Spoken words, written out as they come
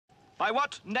By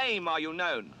what name are you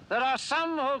known? There are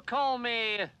some who call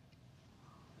me...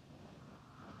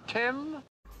 Tim?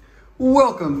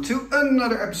 Welcome to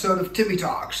another episode of Timmy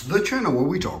Talks, the channel where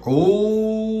we talk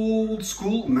old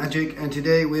school magic. And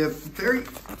today we have a very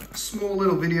small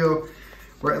little video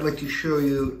where I'd like to show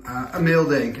you a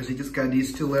Mailday, because he just got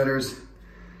these two letters.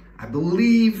 I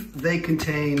believe they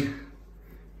contain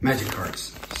magic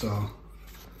cards. So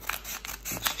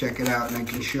let's check it out and I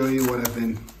can show you what I've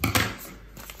been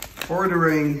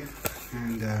ordering.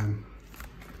 And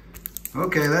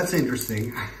okay, that's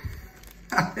interesting.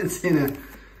 It's in a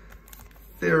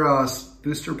Theros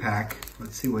booster pack.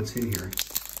 Let's see what's in here.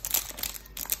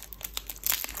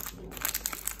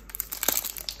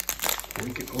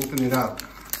 We can open it up,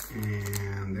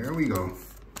 and there we go.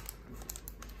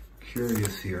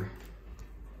 Curious here.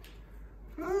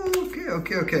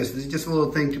 Okay. So this is just a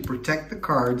little thing to protect the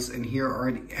cards, and here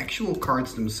are the actual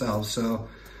cards themselves. So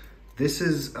this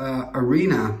is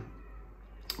Arena,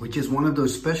 which is one of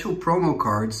those special promo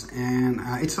cards, and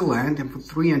it's a land, and for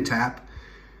 3 untap,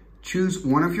 choose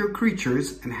one of your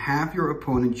creatures and have your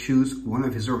opponent choose one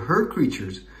of his or her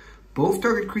creatures. Both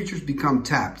target creatures become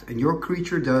tapped, and your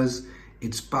creature does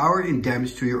its power and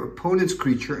damage to your opponent's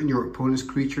creature, and your opponent's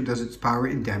creature does its power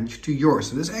and damage to yours.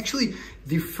 So this is actually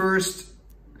the first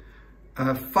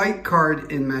fight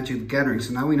card in Magic the Gathering.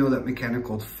 So now we know that mechanic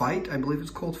called Fight. I believe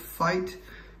it's called Fight,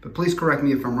 but please correct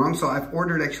me if I'm wrong. So I've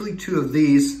ordered actually 2 of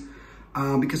these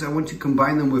because I want to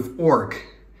combine them with Orc.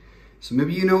 So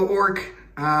maybe you know Orc.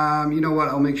 You know what?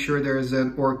 I'll make sure there's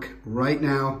an Orc right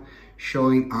now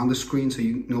showing on the screen so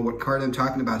you know what card I'm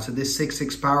talking about. So this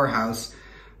 6/6 powerhouse,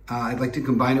 I'd like to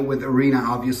combine it with Arena,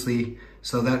 obviously,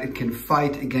 so that it can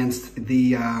fight against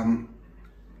the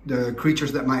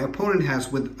creatures that my opponent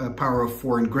has with a power of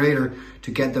 4 and greater, to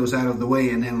get those out of the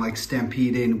way and then like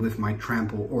stampede in with my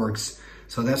trample orcs.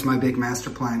 So that's my big master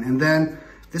plan. And then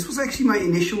this was actually my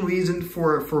initial reason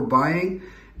for buying.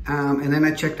 And then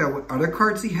I checked out what other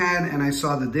cards he had, and I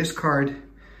saw that this card,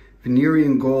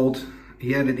 Venerian Gold,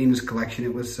 he had it in his collection.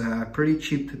 It was pretty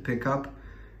cheap to pick up.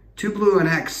 2 blue and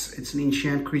X. It's an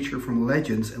enchant creature from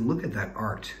Legends, and look at that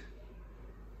art.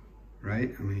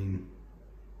 Right? I mean,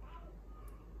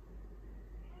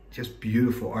 just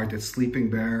beautiful art. That sleeping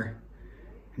bear.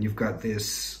 And you've got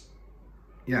this,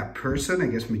 person, I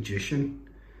guess magician,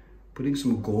 putting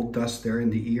some gold dust there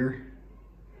in the ear.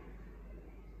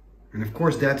 And of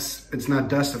course it's not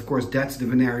dust, of course that's the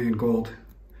Venerian Gold.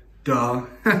 Duh.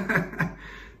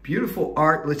 Beautiful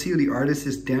art. Let's see who the artist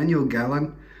is, Daniel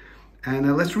Gallen.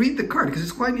 And let's read the card, because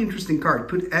it's quite an interesting card.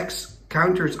 Put X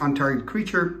counters on target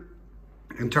creature,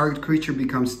 and target creature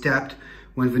becomes tapped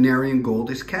when Venerian Gold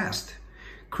is cast.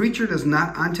 Creature does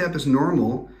not untap as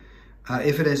normal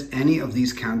if it has any of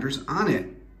these counters on it.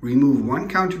 Remove 1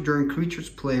 counter during creature's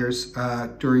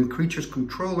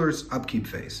controller's upkeep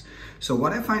phase. So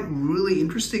what I find really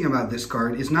interesting about this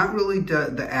card is not really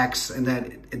the X and that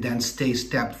it then stays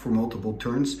tapped for multiple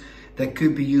turns. That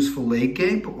could be useful late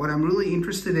game, but what I'm really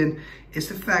interested in is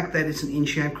the fact that it's an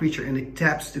enchant creature and it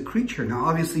taps the creature. Now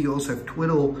obviously you also have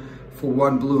Twiddle for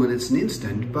 1 blue and it's an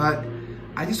instant, but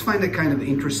I just find that kind of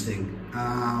interesting.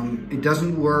 It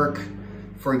doesn't work,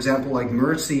 for example, like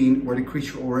Mercy, where the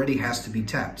creature already has to be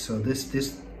tapped. So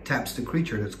this taps the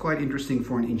creature. That's quite interesting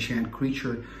for an enchant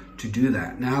creature to do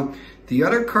that. Now, the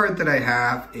other card that I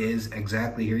have is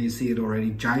exactly here. You see it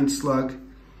already, Giant Slug.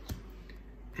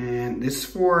 And this is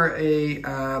for a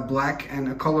black and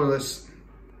a colorless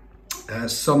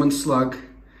Summon Slug.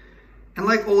 And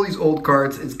like all these old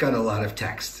cards, it's got a lot of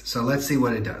text. So let's see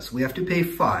what it does. We have to pay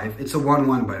 5. It's a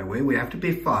 1/1, by the way. We have to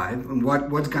pay 5. And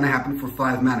what's going to happen for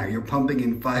 5 mana? You're pumping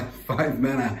in 5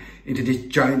 mana into this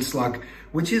Giant Slug,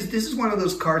 this is one of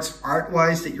those cards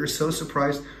art-wise that you're so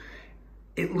surprised.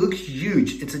 It looks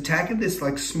huge. It's attacking this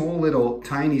like small little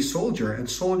tiny soldier, and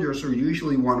soldiers are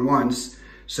usually 1/1s.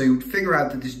 So you would figure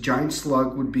out that this Giant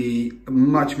Slug would be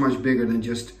much, much bigger than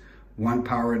just 1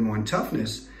 power and 1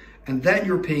 toughness. And then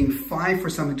you're paying 5 for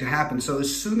something to happen. So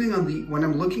assuming when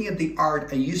I'm looking at the art,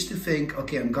 I used to think,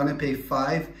 okay, I'm gonna pay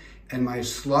 5 and my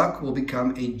slug will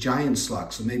become a Giant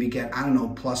Slug. So maybe get, I don't know,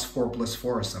 +4/+4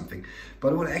 or something.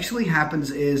 But what actually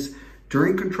happens is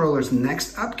during controller's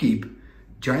next upkeep,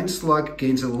 Giant Slug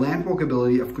gains a landwalk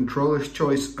ability of controller's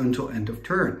choice until end of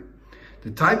turn.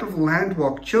 The type of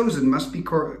landwalk chosen must be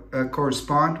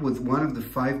correspond with one of the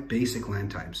 5 basic land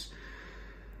types.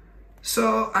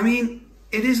 So, I mean,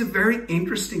 it is a very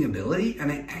interesting ability,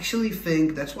 and I actually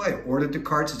think that's why I ordered the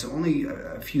cards. It's only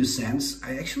a few cents.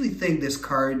 I actually think this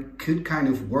card could kind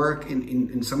of work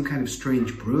in some kind of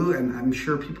strange brew, and I'm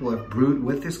sure people have brewed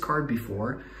with this card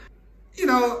before. You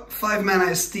know, 5 mana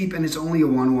is steep and it's only a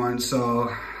 1/1, so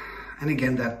And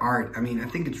again, that art, I mean, I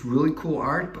think it's really cool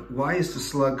art, but why is the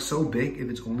slug so big if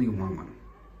it's only a 1/1?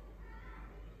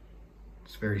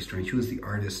 It's very strange. Who is the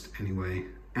artist anyway?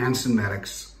 Anson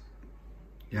Maddox.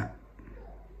 Yeah.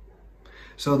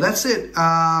 So that's it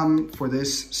for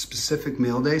this specific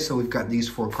mail day. So we've got these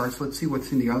 4 cards. Let's see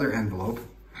what's in the other envelope.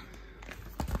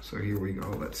 So here we go.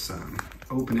 Let's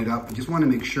open it up. I just want to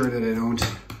make sure that I don't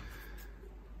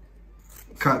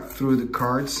cut through the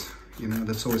cards. You know,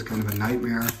 that's always kind of a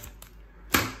nightmare.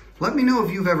 Let me know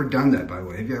if you've ever done that, by the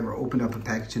way. Have you ever opened up a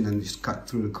package and then just cut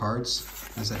through the cards?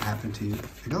 Has that happened to you?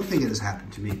 I don't think it has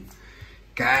happened to me.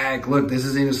 Gag, look, this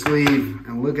is in a sleeve.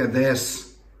 And look at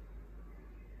this.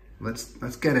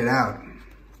 Let's get it out.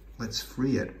 Let's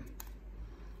free it.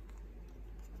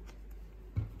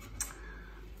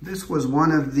 This was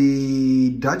one of the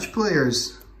Dutch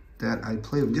players that I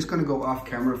played with. I'm just going to go off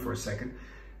camera for a second.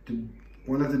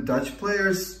 One of the Dutch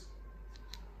players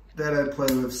that I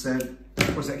played with said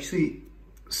was actually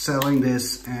selling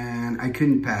this and I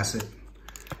couldn't pass it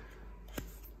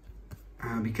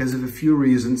because of a few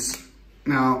reasons.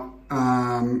 Now,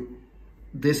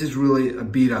 this is really a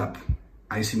beat up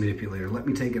icy manipulator. Let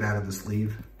me take it out of the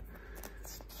sleeve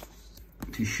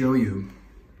to show you.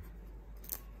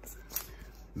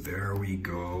 There we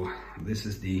go. This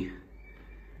is the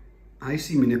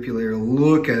icy manipulator.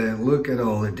 Look at it. Look at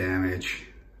all the damage.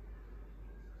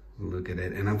 Look at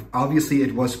it. And obviously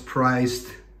it was priced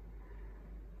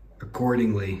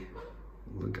accordingly.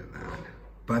 Look at that.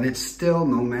 But it's still,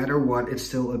 no matter what, it's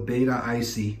still a beta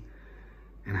icy.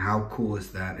 And how cool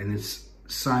is that? And it's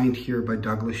signed here by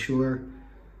Douglas Schuler.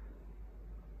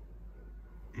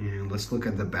 And let's look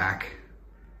at the back.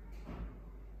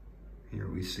 Here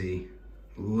we see.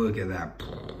 Look at that.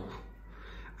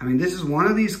 I mean, this is one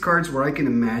of these cards where I can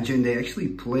imagine they actually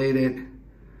played it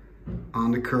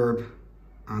on the curb,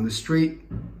 on the street,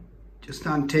 just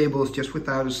on tables, just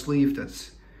without a sleeve.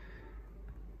 That's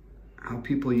how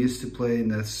people used to play.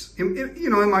 And that's, you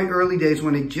know, in my early days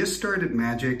when I just started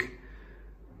Magic,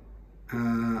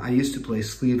 I used to play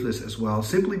sleeveless as well,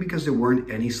 simply because there weren't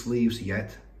any sleeves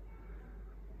yet.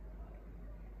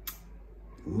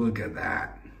 Look at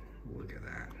that. Look at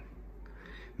that.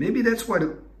 Maybe that's why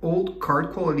the old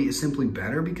card quality is simply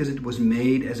better, because it was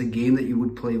made as a game that you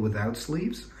would play without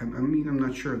sleeves. I mean, I'm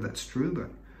not sure if that's true, but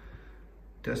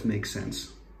it does make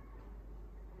sense.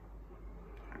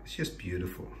 It's just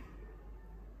beautiful.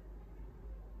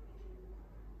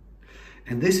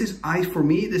 And this is, for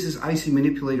me, this is Icy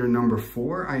Manipulator number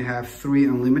 4. I have 3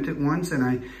 unlimited ones, and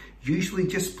I usually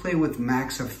just play with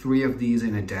max of 3 of these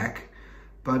in a deck.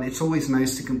 But it's always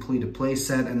nice to complete a play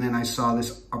set, and then I saw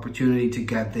this opportunity to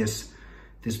get this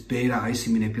beta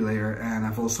Icy Manipulator, and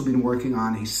I've also been working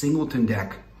on a singleton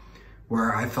deck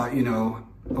where I thought, you know,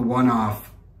 a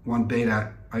one-off, one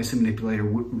beta Icy Manipulator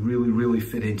would really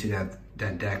fit into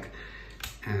that deck.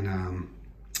 And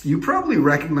you probably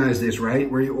recognize this, right?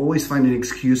 Where you always find an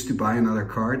excuse to buy another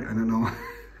card. I don't know.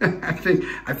 I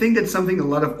think that's something a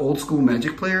lot of old school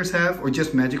Magic players have, or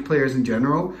just Magic players in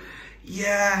general.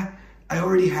 Yeah, I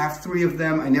already have 3 of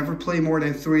them. I never play more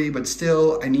than 3, but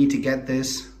still, I need to get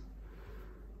this.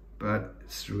 But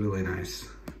it's really nice,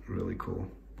 really cool.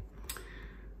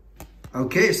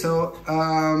 Okay, so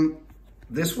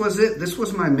this was it. This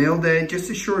was my mail day, just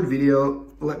a short video.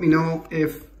 Let me know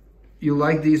if you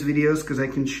like these videos, because I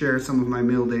can share some of my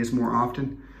mail days more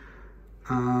often.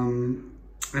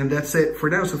 And that's it for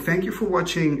now. So thank you for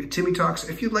watching Timmy Talks.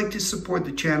 If you'd like to support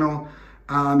the channel,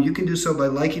 you can do so by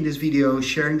liking this video,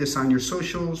 sharing this on your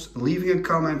socials, leaving a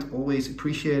comment, always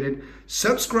appreciated.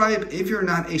 Subscribe if you're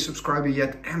not a subscriber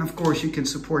yet. And of course, you can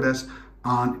support us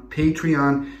on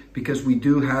Patreon, because we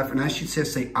do have, and I should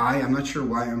say I'm not sure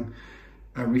why I'm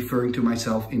referring to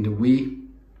myself in the we.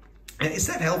 Is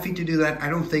that healthy to do that? I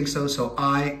don't think so. So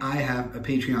I have a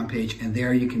Patreon page, and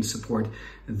there you can support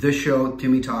the show,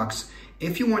 Timmy Talks.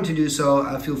 If you want to do so,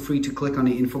 feel free to click on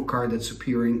the info card that's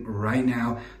appearing right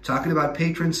now. Talking about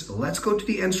patrons, let's go to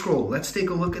the end scroll. Let's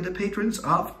take a look at the patrons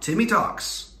of Timmy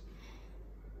Talks.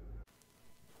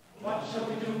 What shall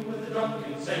we do with the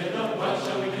drunken sailor? What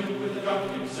shall we do with the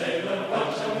drunken sailor?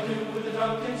 What shall we do with the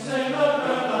drunken sailor?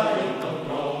 Early in the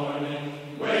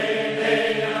morning, way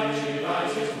hey, and up she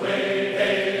rises. Way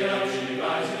hey, and up she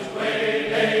rises. Way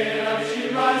hey, and up she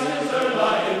rises.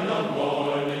 Early in the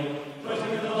morning, put him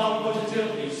in the longboat until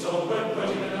he's sober. Put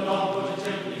him in the longboat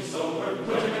until he's sober.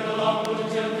 Put him in the longboat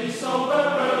until he's sober.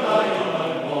 Early in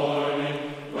the morning,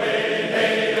 way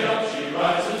hey, and up she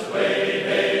rises. Way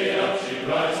hey, and up she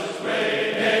rises. Way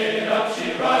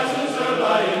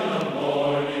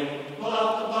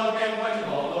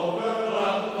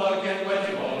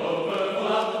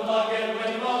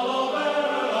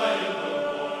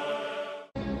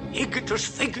Igitus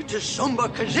figitus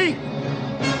sumba kazee.